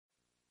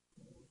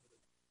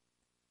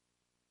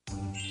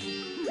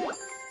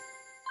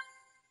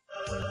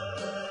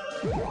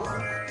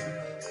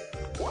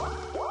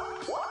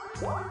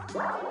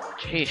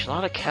Jeez, a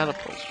lot of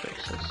catapult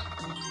spaces.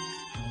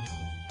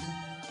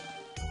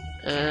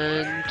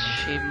 And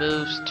she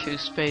moves 2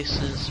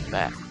 spaces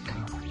back.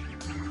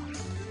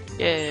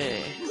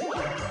 Yay!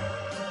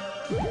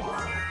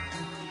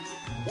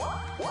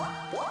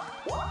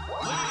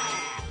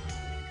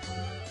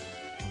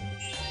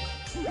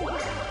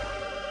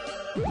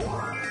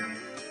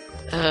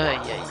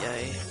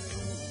 Yay.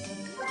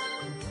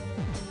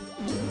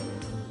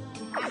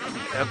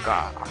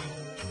 Okay.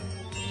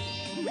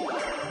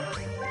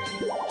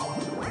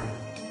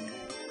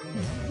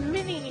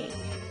 Mini.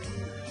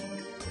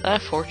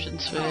 That fortune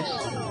space.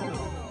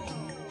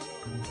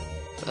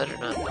 Better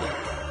not be.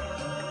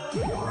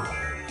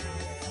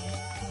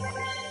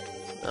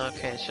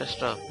 Okay, it's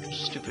just a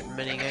stupid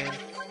mini game.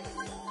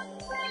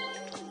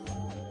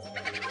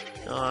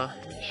 You're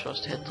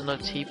supposed to hit the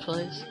notes he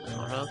plays? I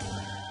don't know.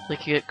 I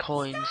think you get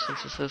coins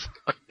since it says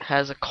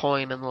has a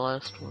coin in the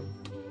last one.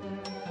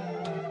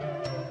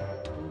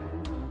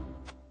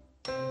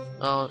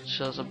 Oh, it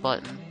shows a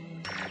button.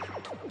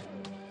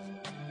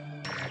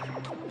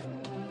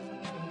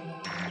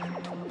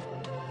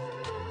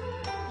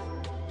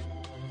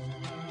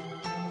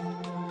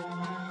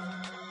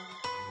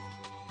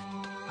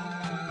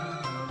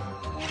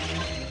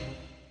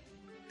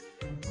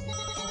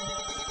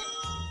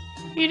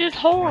 You did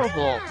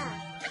horrible!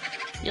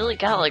 You only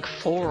got like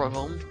 4 of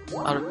them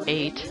out of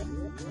 8.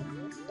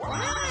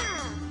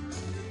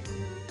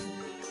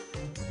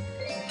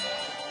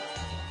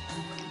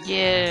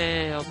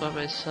 Yeah, all by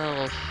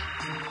myself.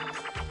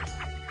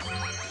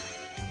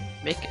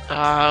 Make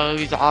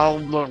the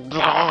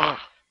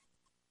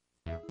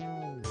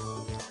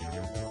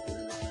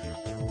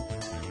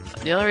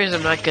only reason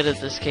I'm not good at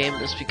this game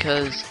is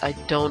because I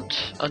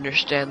don't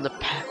understand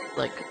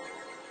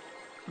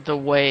the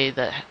way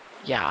that,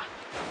 yeah,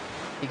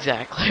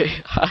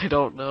 exactly. I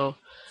don't know.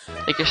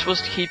 Like, you're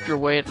supposed to keep your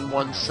weight on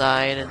one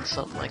side and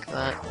something like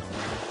that.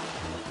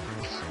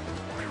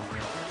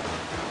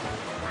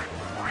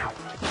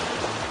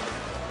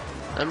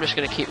 I'm just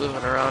gonna keep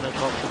moving around and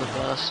hope for the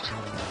best.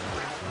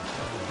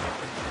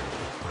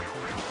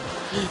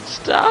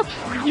 Stop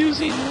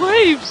using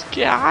waves,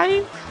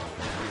 guys!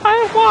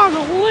 I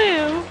wanna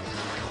live!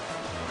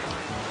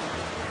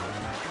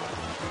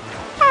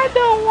 I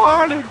don't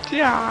wanna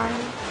die!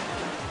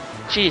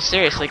 Geez,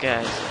 seriously,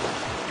 guys.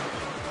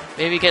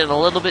 Maybe getting a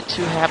little bit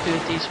too happy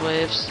with these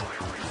waves.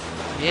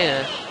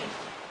 Yeah.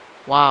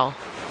 Wow.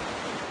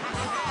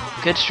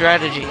 Good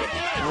strategy.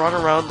 Run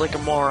around like a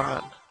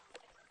moron.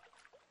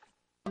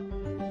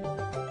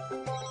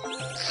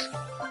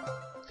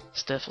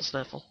 Sniffle,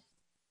 sniffle.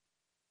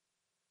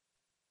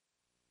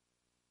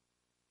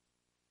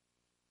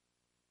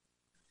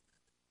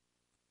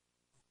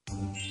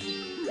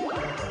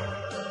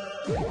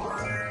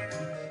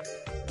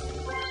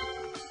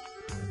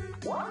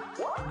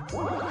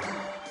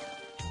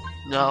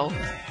 No.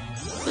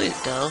 Please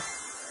don't.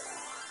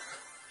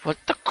 What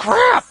the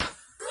crap?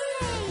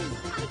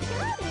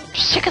 I'm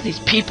sick of these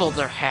people and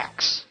their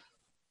hacks.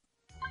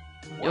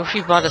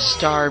 Yoshi bought a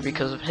star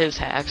because of his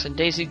hacks, and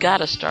Daisy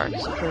got a star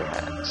because of her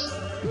hacks.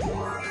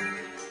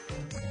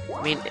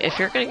 I mean, if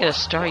you're gonna get a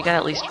star, you gotta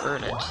at least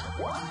earn it.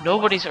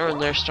 Nobody's earned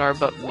their star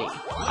but me.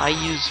 I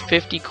use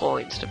 50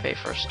 coins to pay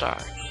for a star.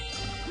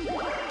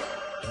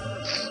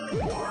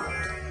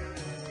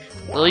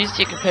 The least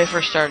you can pay for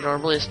a star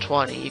normally is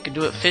 20. You can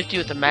do it 50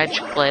 with a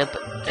magic lamp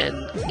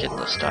and get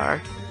the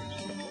star.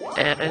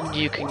 And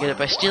you can get it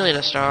by stealing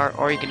a star,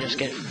 or you can just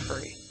get it for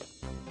free.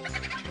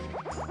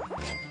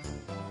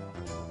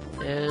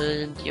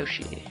 And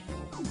Yoshi.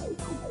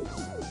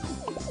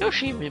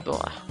 Yoshi, me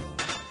boy.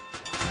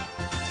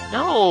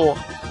 No!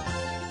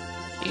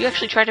 You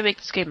actually tried to make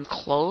this game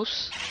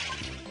close?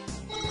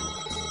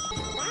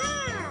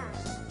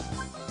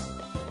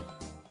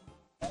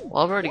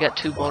 Well, I've already got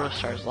 2 bonus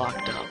stars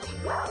locked up.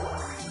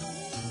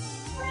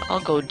 I'll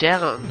go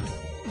down.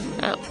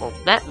 Well,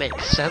 that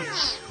makes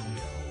sense.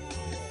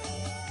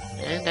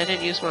 And I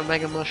didn't use my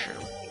Mega Mushroom.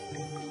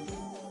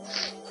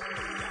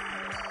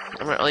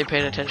 I'm not really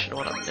paying attention to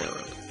what I'm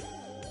doing.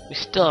 We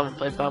still haven't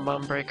played Bomb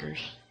Bomb Breakers.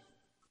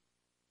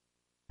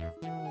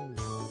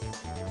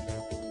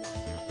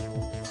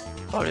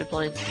 What are we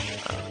playing?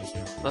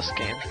 This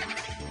game.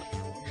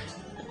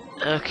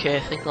 Okay, I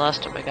think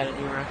last time I got a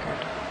new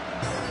record.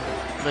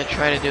 I'm gonna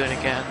try to do it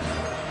again.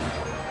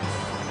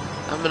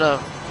 I'm gonna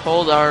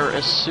hold R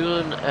as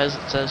soon as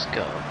it says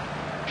go.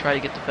 Try to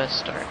get the best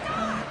start.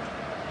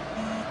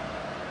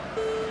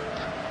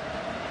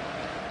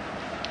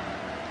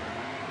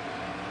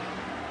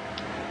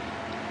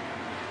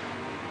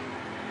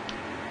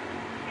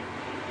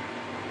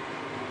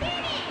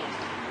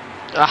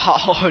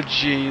 Oh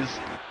jeez.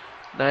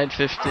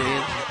 9:15.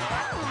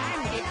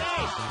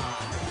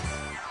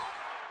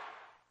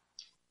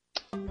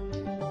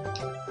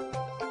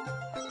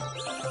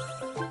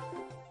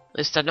 At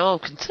least I know I'm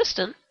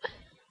consistent.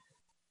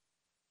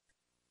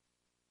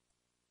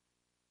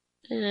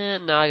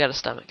 And now I got a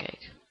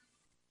stomachache.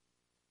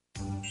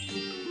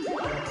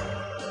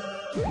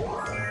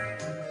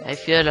 I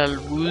feel a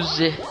lose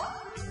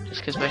just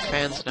because my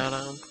fan's not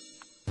on.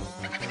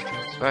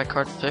 So I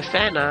caught the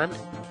fan on.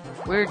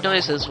 Weird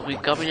noises will be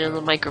coming in the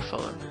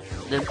microphone.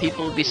 And then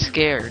people will be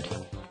scared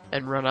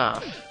and run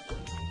off.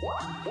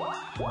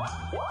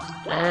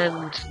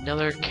 And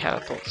another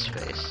catapult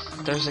space.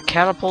 If there's a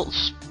catapult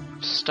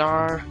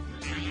star,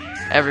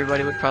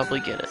 everybody would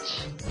probably get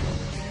it.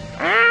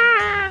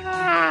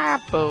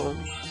 Ah, boom.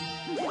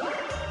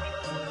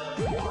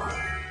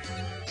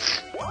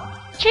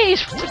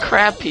 Jeez, what the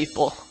crap,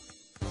 people?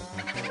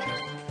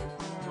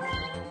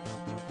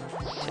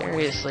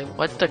 Seriously,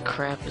 what the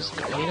crap is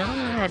going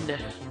on?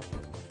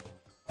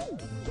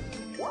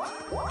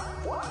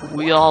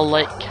 We all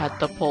like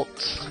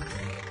catapults.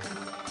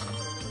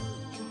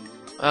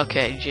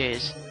 Okay,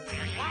 jeez.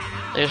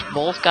 They've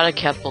both got a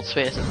catapult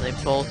space and they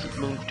both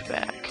moved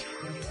back.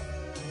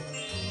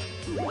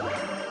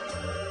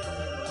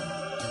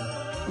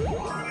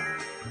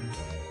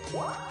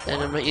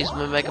 And I'm gonna use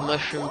my Mega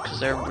Mushroom because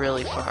they're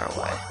really far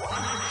away.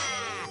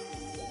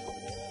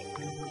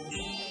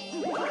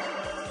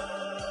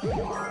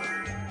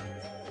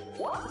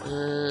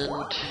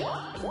 And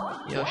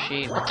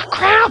Yoshi, what the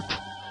crap?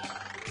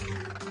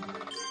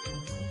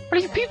 What are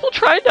you people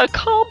trying to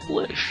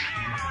accomplish?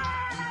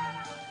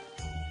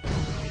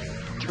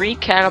 3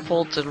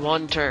 catapults in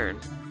 1 turn.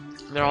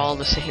 And they're all in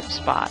the same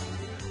spot.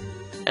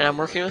 And I'm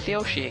working with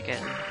Yoshi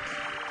again.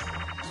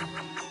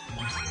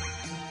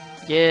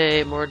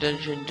 Yay, more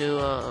dungeon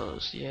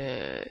duos.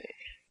 Yay.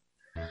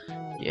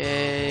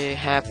 Yay,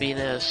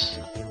 happiness.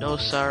 No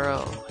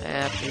sorrow.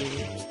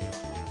 Happy.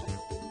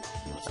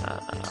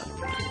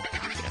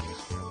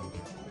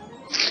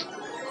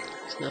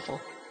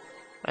 Sniffle.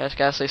 I just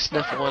gotta say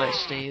sniffle when I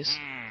sneeze.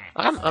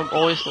 I'm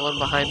always the one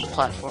behind the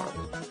platform.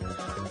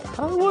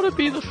 I wanna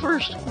be the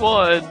first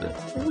one!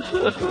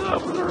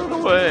 I'm gonna run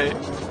away.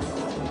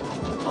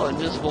 Oh,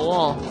 invisible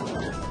wall.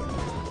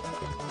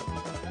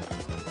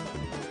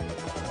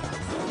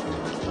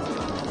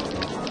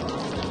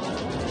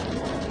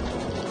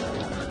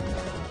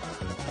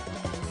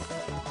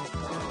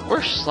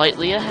 We're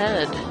slightly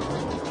ahead.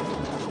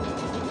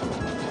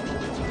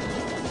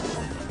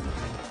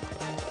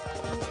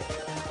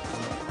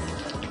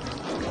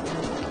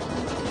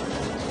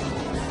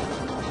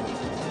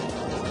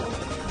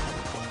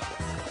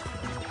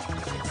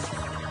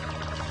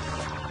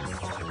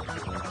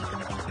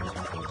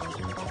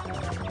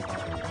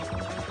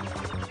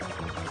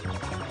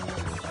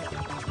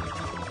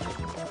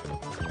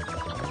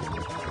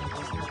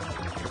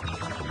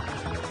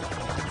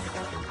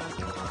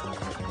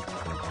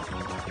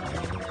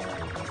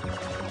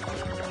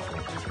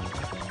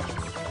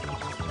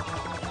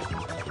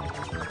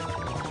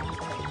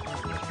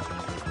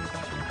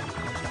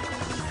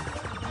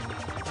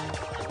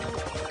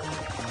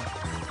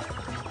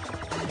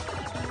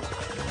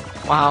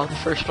 Wow, the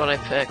first one I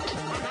picked.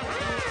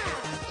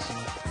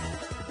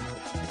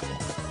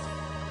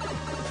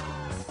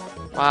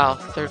 Wow,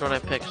 third one I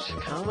picked.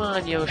 Come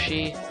on,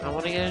 Yoshi. I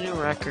want to get a new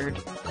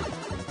record.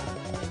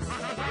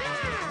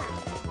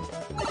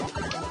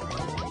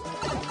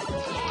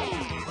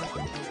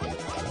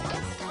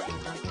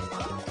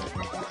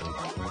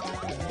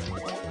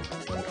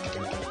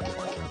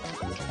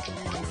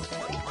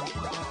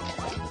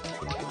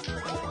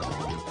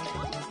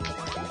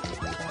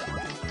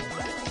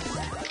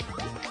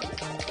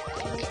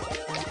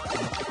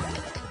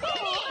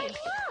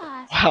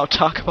 Wow,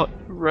 talk about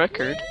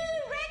record.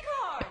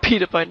 I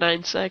beat it by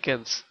 9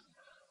 seconds.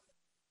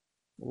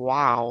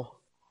 Wow.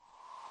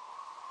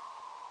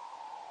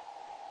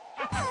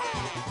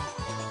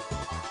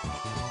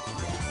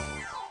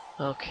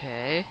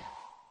 Okay.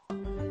 I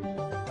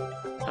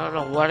don't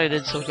know what I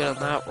did so good on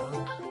that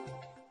one.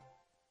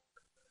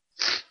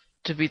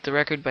 To beat the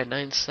record by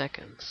 9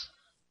 seconds.